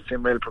I mean? We've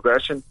seen real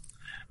progression,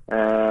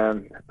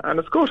 and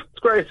it's good. It's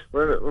great.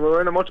 We're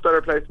in a much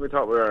better place than we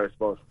thought we were, I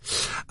suppose.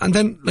 And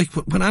then, like,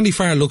 when Andy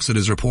Farr looks at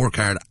his report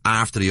card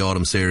after the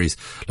autumn series,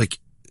 like,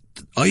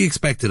 I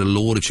expected a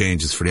load of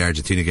changes for the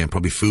Argentina game,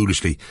 probably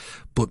foolishly,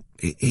 but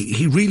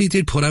he really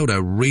did put out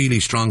a really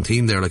strong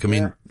team there. Like, I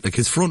mean, like,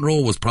 his front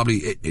row was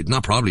it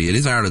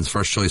is Ireland's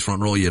first choice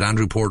front row. You had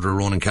Andrew Porter,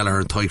 Ronan Kelleher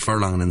and Tyke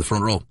Furlong in the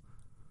front row.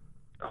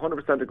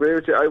 100% agree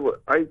with you.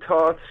 I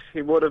thought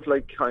he would have,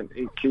 like,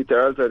 Keith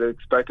Earls, I'd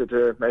expected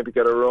to maybe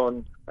get a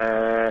run.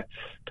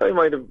 He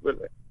might have,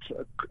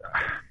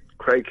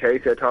 Craig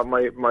Casey, I thought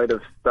might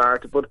have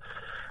started, but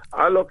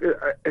look,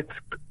 it's,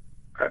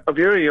 if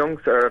you're a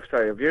youngster,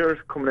 if you're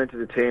coming into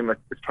the team,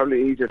 it's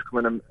probably easier to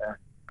come in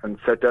and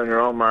set down your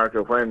own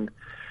marker when,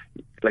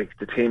 like,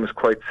 the team is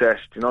quite set.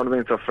 Do you know what I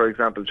mean? So, for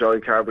example, Joey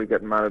Carberry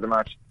getting man of the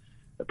match,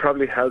 it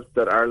probably helped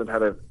that Ireland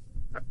had a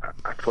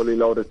fully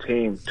loaded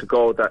team to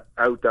go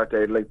out that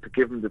day, like, to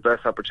give them the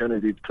best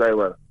opportunity to play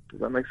well. Does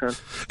that make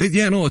sense?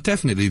 Yeah, no, it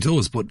definitely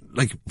does. But,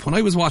 like, when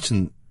I was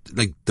watching,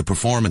 like, the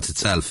performance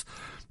itself,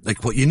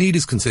 like, what you need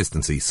is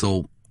consistency.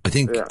 So I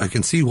think I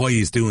can see why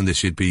he's doing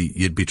this. You'd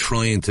be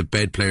trying to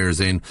bed players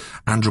in.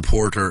 Andrew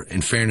Porter,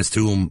 in fairness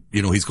to him,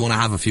 he's going to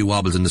have a few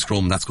wobbles in the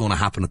scrum. That's going to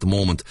happen at the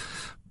moment.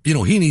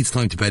 He needs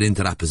time to bed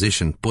into that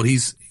position. But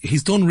he's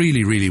done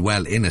really, really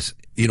well in it.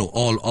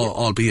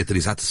 Albeit that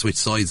he's had to switch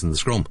sides in the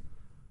scrum.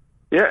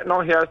 Yeah, no,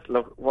 he has.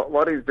 Look,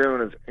 what he's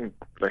doing is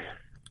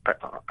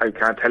I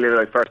can't tell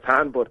you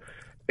firsthand, but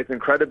it's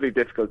incredibly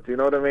difficult. Do you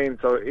know what I mean?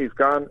 So he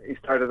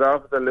started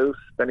off with a loose,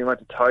 then he went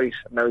to tight,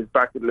 and now he's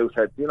back with loose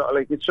head.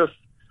 It's just.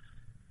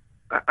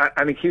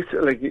 And he keeps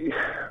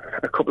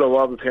a couple of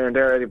wobbles here and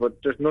there, Eddie,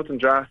 but there's nothing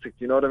drastic.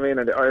 You know what I mean?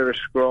 And the Irish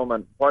scrum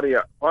and what he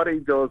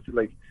does,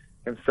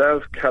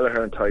 himself,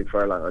 Kelleher and Tadhg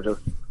Furlong are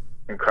just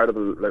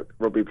incredible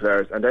rugby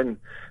players. And then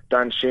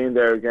Dan Sheehan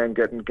there again,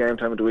 getting game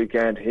time at the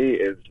weekend. He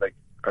is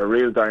a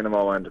real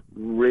dynamo and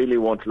really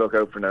one to look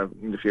out for now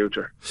in the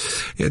future.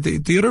 Yeah,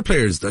 the other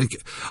players, I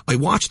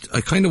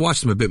kind of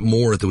watched them a bit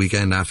more at the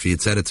weekend after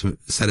you'd said it to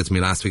me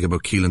last week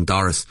about Keelan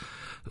Doris.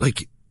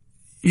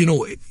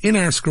 In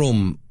our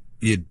scrum,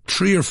 you had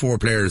 3 or 4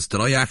 players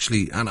that I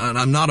actually, and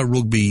I'm not a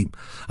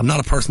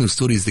person who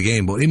studies the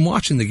game, but in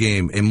watching the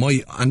game,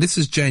 and this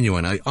is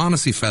genuine, I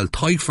honestly felt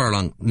Tadhg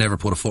Furlong never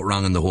put a foot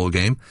wrong in the whole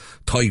game.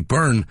 Tadhg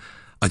Byrne,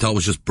 I thought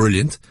was just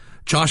brilliant.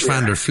 Josh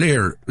van der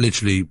Fleer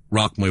literally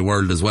rocked my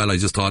world as well. I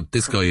just thought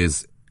this guy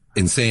is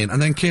insane.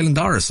 And then Keelan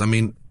Doris,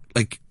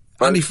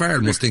 Andy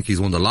Farrell must think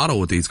he's won the lotto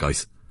with these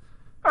guys.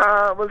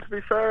 Well, to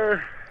be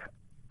fair,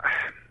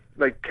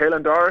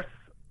 Keelan Doris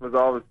was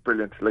always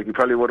brilliant. He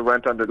probably would have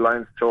went on the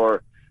Lions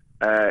tour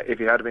if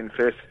he had been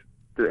fit.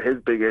 His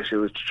big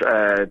issue was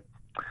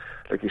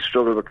he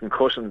struggled with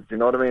concussions. You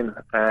know what I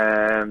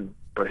mean?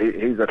 But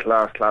he's a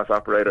class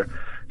operator.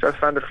 Josh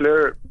van der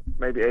Fleer,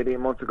 maybe 18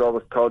 months ago,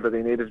 was told that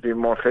he needed to be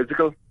more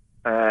physical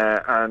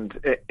and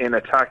in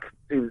attack.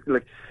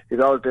 He's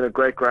always been a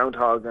great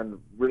groundhog and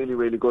really,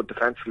 really good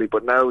defensively.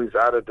 But now he's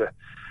added a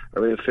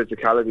real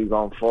physicality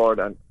going forward,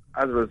 and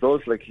as a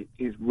result,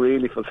 he's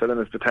really fulfilling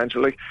his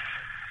potential.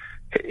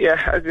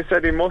 Yeah, as you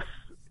said, he must.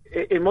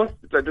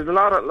 There's a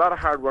lot of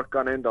hard work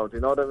gone in, though. Do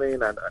you know what I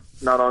mean? And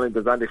not only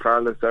does Andy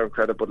Farrell deserve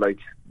credit, but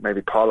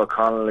maybe Paul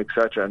O'Connell,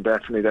 etc., and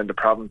definitely then the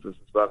provinces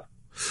as well.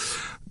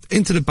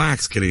 Into the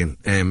backs, Killian,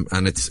 and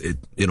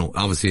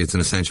obviously it's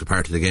an essential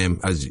part of the game,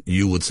 as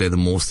you would say, the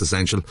most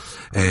essential.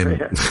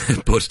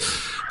 But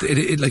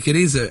it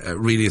is a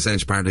really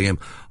essential part of the game.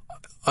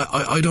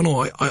 I don't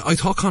know. I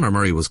thought Conor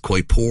Murray was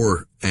quite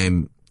poor.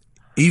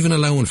 Even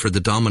allowing for the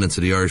dominance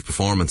of the Irish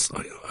performance,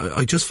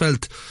 I just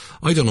felt,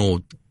 I don't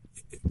know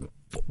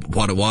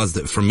what it was,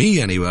 that for me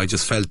anyway, I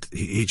just felt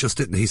he just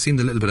didn't, he seemed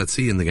a little bit at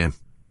sea in the game.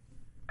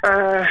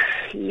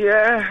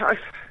 Yeah,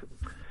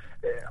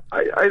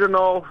 I don't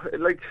know,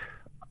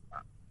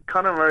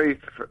 Conor Murray,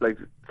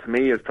 to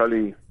me is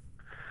probably,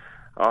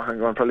 I'm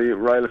going to probably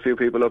rile a few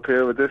people up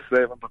here with this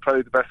statement, but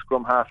probably the best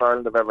scrum half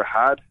Ireland I've ever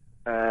had,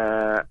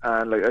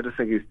 and I just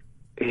think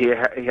he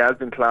has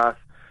been class.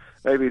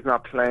 Maybe he's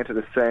not playing to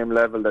the same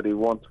level that he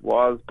once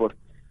was, but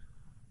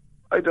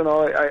I don't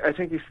know. I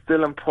think he's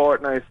still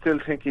important. I still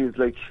think he's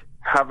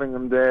having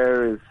him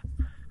there is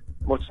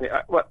much.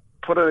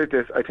 Put it like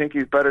this: I think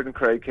he's better than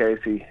Craig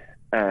Casey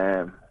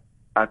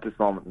at this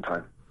moment in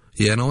time.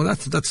 Yeah, no,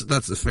 that's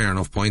a fair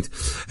enough point.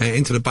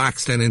 Into the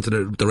backs, then into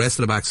the rest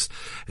of the backs.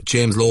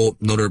 James Lowe,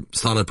 another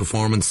solid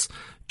performance.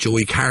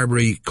 Joey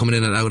Carberry coming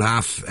in at out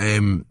half.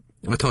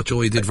 I thought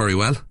Joey did very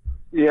well.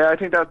 Yeah, I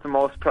think that's the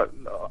most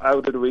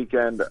out of the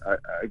weekend.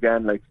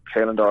 Again,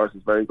 Keelan Doris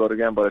is very good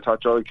again, but I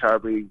thought Joey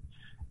Carberry,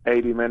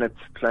 80 minutes,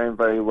 playing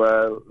very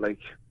well.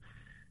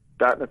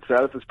 That in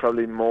itself is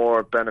probably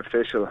more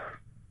beneficial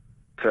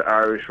to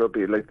Irish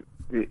rugby.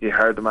 You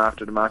heard them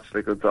after the match,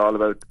 it's all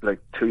about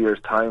 2 years'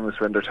 time is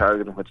when they're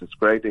targeting, which is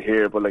great to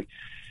hear. But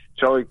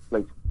Joey,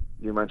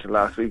 you mentioned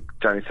last week,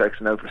 Johnny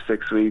Sexton out for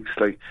 6 weeks.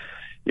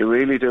 You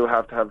really do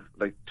have to have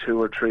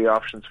 2 or 3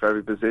 options for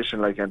every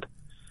position. And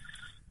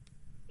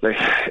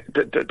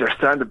they're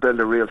starting to build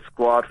a real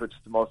squad, which is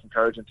the most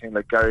encouraging thing.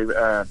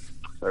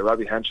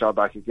 Robbie Henshaw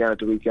back again at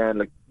the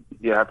weekend.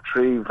 You have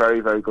 3 very,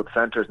 very good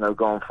centres now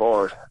going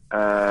forward.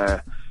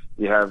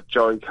 You have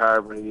Joey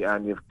Carberry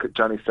and you have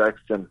Johnny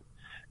Sexton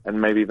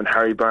and maybe even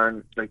Harry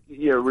Byrne.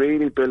 You're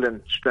really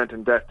building strength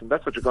and depth, and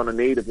that's what you're going to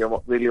need if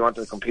you really want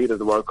to compete at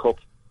the World Cup.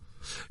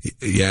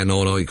 Yeah,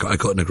 no, I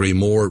couldn't agree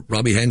more.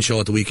 Robbie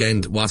Henshaw at the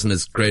weekend wasn't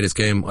his greatest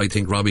game. I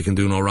think Robbie can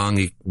do no wrong.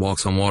 He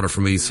walks on water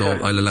for me, so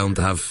I'll allow him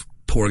to have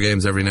poor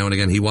games every now and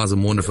again. He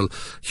wasn't wonderful.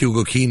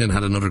 Hugo Keenan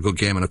had another good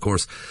game, and of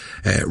course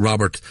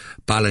Robert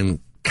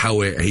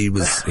Ballincowie, he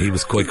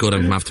was quite good.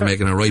 I'm after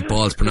making a right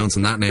balls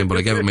pronouncing that name, but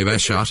I gave it my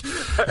best shot. Do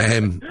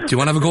you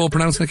want to have a go at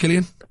pronouncing it,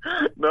 Killian?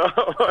 No.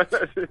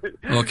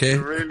 Okay.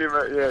 Really,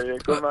 yeah,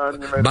 good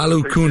man.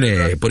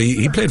 Ballincowie, but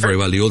he played very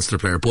well, the Ulster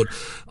player. But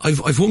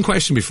I've one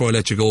question before I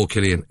let you go,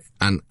 Killian,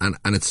 and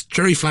it's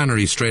Jerry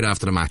Flannery straight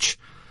after the match.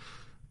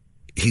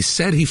 He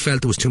said he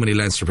felt there was too many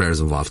Leinster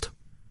players involved.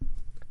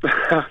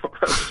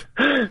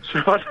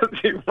 Sure, what does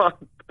he want?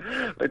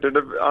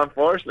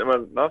 Unfortunately,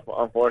 well, not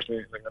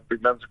unfortunately, I'm a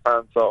big Leinster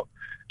fan, so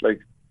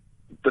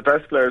the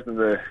best players in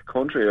the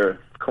country are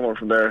coming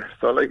from there.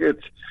 So like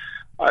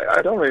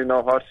I don't really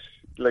know what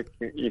like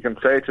you can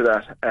say to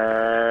that.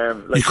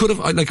 You could have,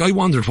 like, I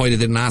wondered why they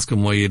didn't ask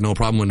him why he had no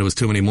problem when there was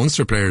too many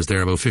Munster players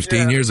there about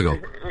 15 years ago.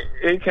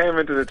 He came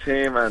into the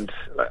team, and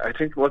I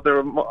think was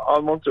there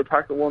all Munster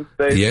pack at one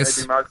stage? Yes.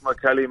 Maybe Malcolm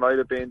O'Kelly might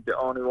have been the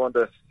only one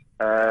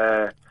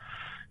that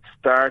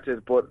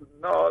started, but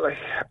no, like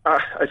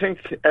I think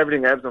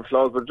everything ebbs and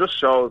flows, but it just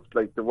shows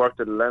like the work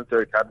that the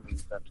Leinster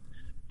academies and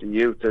the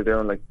youth are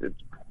doing,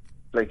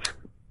 like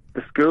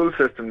the school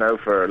system now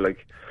for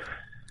like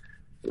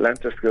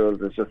Leinster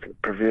schools is just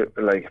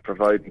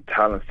providing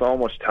talent, so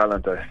much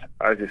talent that,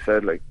 as you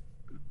said, like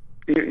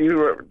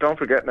you don't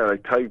forget now,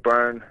 like Tyke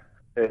Byrne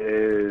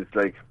is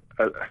like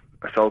a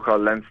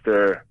so-called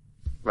Leinster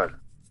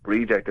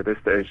reject at this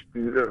stage,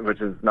 which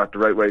is not the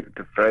right way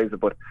to phrase it,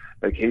 but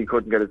like he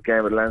couldn't get his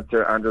game at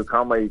Leinster. Andrew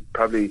Conway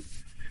probably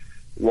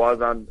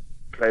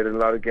played a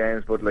lot of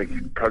games, but like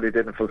probably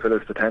didn't fulfil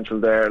his potential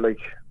there. Like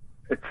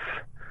it's,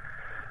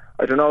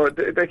 I don't know,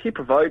 they keep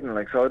providing,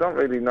 like, so I don't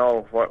really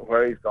know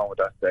where he's going with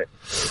that state.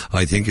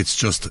 I think it's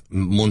just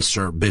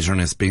Munster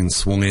bitterness being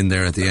swung in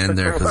there at the end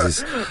there.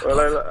 Cause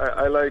well,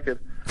 I like it.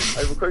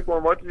 I have a quick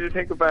one. What did you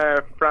think of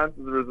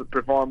France's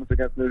performance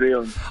against New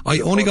Zealand?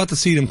 I only got to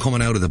see them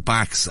coming out of the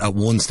backs at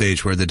one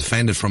stage where they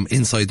defended from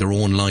inside their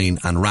own line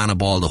and ran a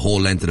ball the whole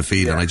length of the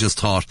field, and I just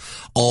thought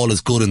all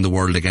is good in the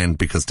world again,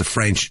 because the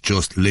French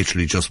just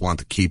literally just want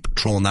to keep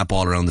throwing that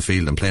ball around the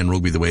field and playing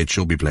rugby the way it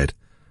should be played.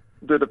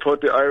 Did it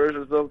put the Irish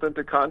result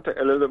into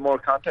context, a little bit more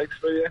context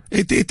for you?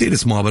 It did a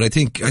small, but I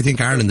think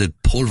Ireland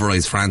did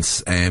pulverise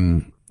France.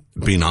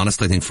 Being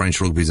honest, I think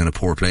French rugby's in a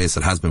poor place.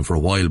 It has been for a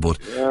while, but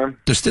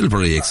they're still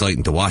pretty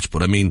exciting to watch.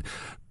 But I mean,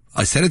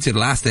 I said it to you the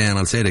last day and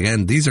I'll say it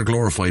again, these are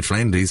glorified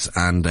friendlies,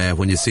 and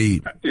when you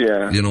see,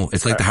 you know,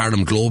 it's like the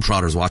Harlem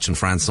Globetrotters watching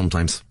France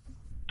sometimes.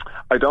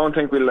 I don't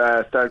think we'll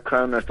start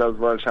crowning ourselves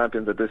world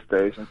champions at this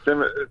stage. And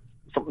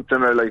something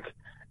similar, like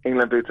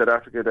England beat South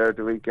Africa there at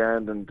the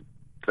weekend, and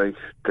like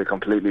they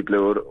completely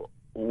blew it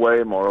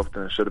way more up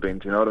than it should have been.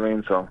 Do you know what I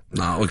mean? So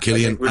no, well,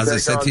 Killian, as I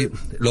said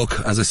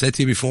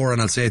to you before,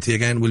 and I'll say it to you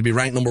again, we'll be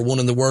ranked number 1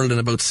 in the world in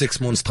about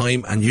 6 months'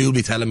 time, and you'll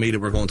be telling me that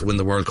we're going to win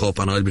the World Cup,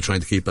 and I'll be trying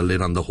to keep a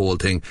lid on the whole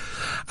thing.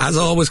 As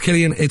always,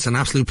 Killian, it's an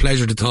absolute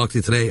pleasure to talk to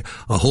you today.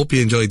 I hope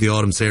you enjoyed the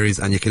autumn series,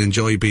 and you can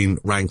enjoy being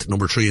ranked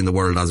number 3 in the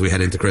world as we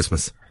head into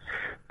Christmas.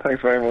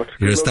 Thanks very much.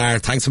 You're a star.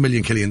 Thanks a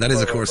million, Killian. That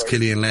is, of course,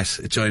 Killian Lett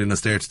joining us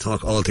there to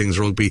talk all things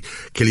rugby.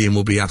 Killian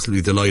will be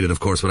absolutely delighted,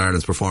 of course, with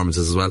Ireland's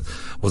performances as well.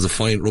 Was a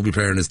fine rugby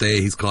player in his day.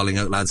 He's calling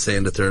out lads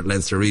saying that they're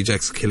Leinster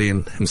rejects.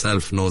 Killian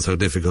himself knows how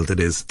difficult it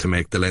is to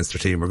make the Leinster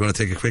team. We're going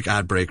to take a quick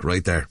ad break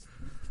right there.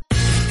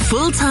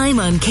 Full time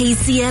on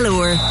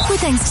KCLR, with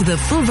thanks to the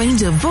full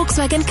range of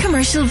Volkswagen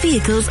commercial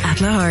vehicles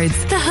at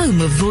Lahart's, the home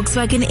of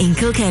Volkswagen in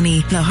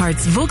Kilkenny.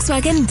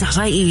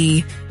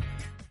 Lahart'sVolkswagen.ie.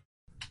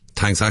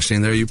 Thanks, Ashley.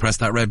 And there you press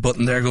that red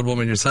button there, good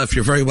woman yourself.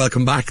 You're very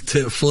welcome back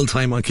to Full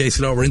Time on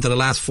KCLR. We're into the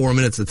last 4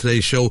 minutes of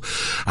today's show,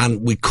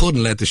 and we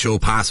couldn't let the show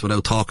pass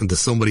without talking to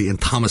somebody in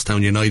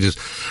Thomastown United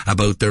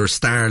about their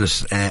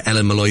starlet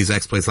Ellen Malloy's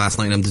exploits last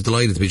night. I'm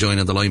delighted to be joined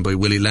on the line by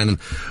Willie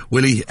Lennon.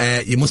 Willie,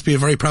 you must be a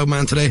very proud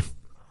man today.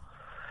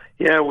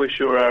 Yeah, we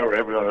sure are.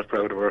 Everyone is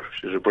proud of her.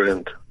 She's a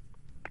brilliant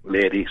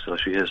lady, so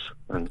she is,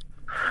 and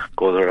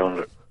goes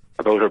around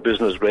about her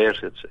business great.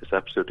 It's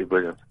absolutely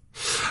brilliant.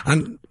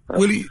 And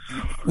Willie,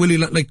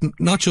 like,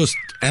 not just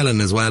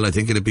Ellen as well, I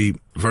think it'd be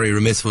very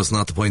remiss of us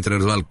not to point it out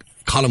as well.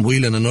 Colin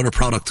Whelan, another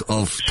product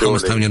of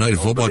Thomastown United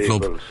Football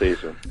Club.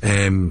 Season.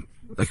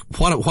 Like,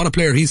 what a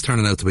player he's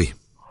turning out to be.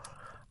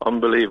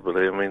 Unbelievable.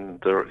 I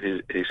mean,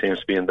 he seems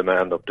to be in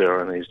demand up there,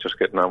 and he's just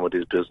getting on with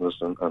his business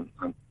and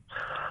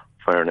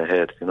firing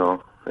ahead. You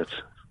know, it's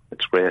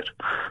great.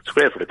 It's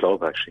great for the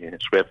club, actually.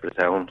 It's great for the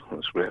town.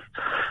 It's great,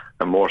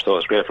 and more so,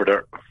 it's great for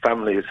their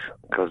families,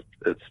 because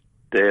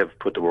they've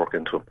put the work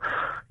into them,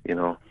 you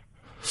know.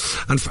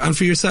 And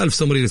for yourself,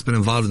 somebody that's been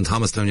involved in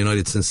Thomastown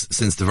United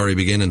since the very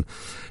beginning,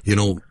 you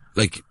know,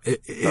 like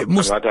it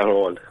must. I'm not that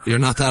old. You're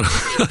not that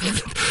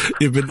old.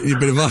 You've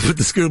been involved with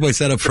the schoolboy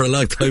setup for a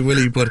long time,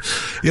 Willie. But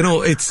you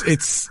know, it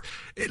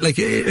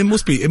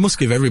must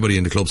give everybody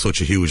in the club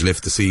such a huge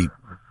lift to see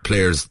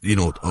players, you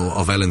know,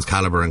 of Ellen's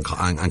calibre and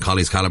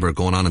Colley's calibre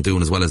going on and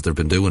doing as well as they've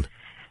been doing.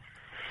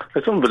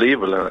 It's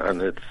unbelievable,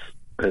 and it's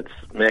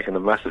making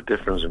a massive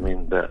difference. I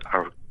mean,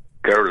 our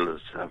girls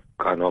have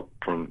gone up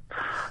from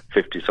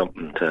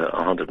 50-something to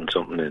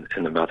 100-something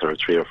in a matter of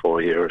 3 or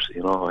 4 years.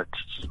 You know, it's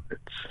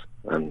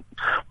and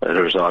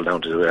whether it's all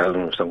down to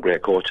Ellen and some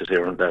great coaches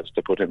here and that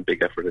to put in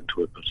big effort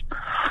into it. But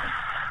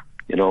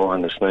you know,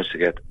 and it's nice to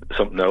get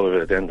something out of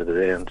it at the end of the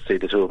day and see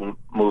the two of them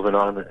moving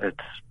on. It's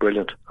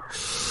brilliant.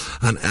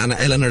 And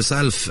Ellen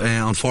herself,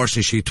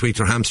 unfortunately, she tweaked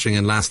her hamstring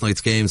in last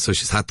night's game, so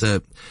she's had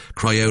to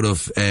cry out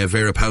of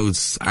Vera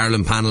Powell's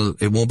Ireland panel.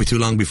 It won't be too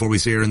long before we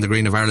see her in the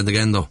Green of Ireland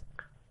again, though.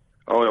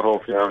 Oh,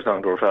 hopefully. I was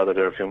talking to her father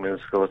there a few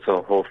minutes ago,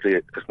 so hopefully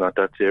it's not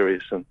that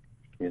serious. And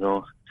you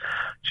know,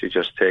 she's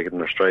just taking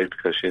her stride,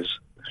 because she's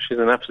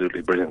an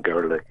absolutely brilliant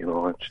girl, like, you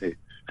know, and she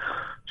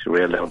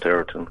real down to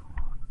earth,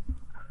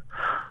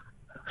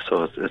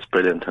 So it's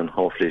brilliant, and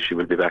hopefully she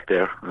will be back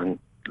there. And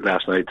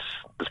last night's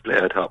display,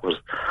 I thought, was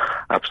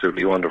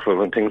absolutely wonderful.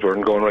 When things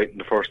weren't going right in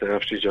the first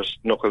half, she just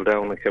knuckled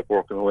down and kept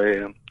working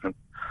away,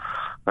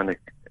 and it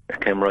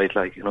came right,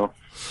 like, you know.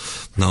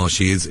 No,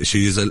 she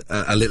is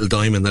a little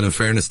diamond, and in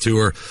fairness to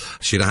her,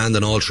 she had a hand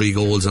in all 3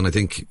 goals, and I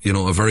think, you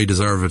know, a very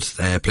deserved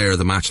player of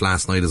the match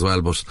last night as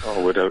well. But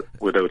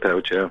without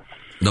doubt, yeah.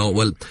 No,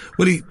 well,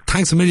 Willie,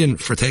 thanks a million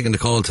for taking the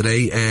call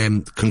today.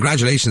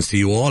 Congratulations to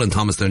you all in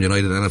Thomastown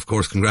United, and of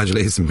course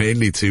congratulations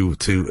mainly to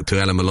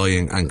Ellen Malloy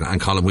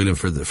and Colin Whelan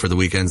for the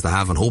weekends they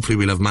have, and hopefully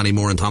we'll have many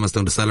more in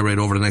Thomastown to celebrate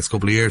over the next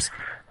couple of years.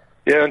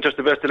 Yeah, and just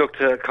the best of luck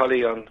to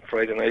Collie on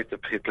Friday night.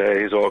 He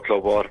play his old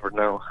club Waterford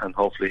now, and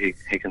hopefully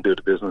he can do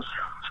the business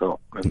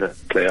in the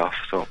playoff.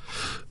 So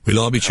we'll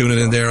all be tuning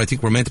in there. I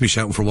think we're meant to be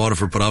shouting for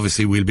Waterford, but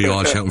obviously we'll be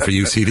all shouting for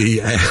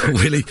UCD.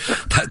 Willie,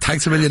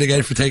 thanks a million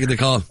again for taking the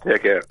call.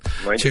 Take care.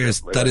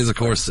 Cheers. That is, of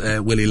course,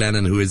 Willie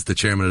Lennon, who is the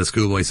chairman of the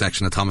schoolboy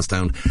section at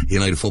Thomastown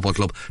United Football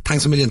Club.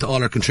 Thanks a million to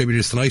all our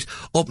contributors tonight.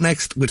 Up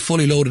next with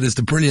Fully Loaded is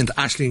the brilliant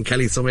Aisling and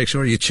Kelly, so make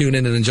sure you tune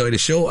in and enjoy the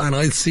show, and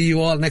I'll see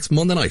you all next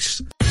Monday night.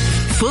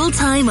 Full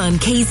time on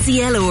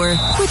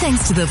KCLR, with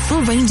thanks to the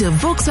full range of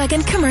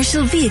Volkswagen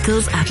commercial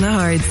vehicles at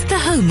Lahart's, the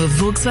home of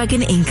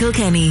Volkswagen in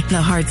Kilkenny.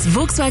 Lahart's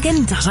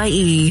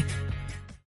Volkswagen.ie.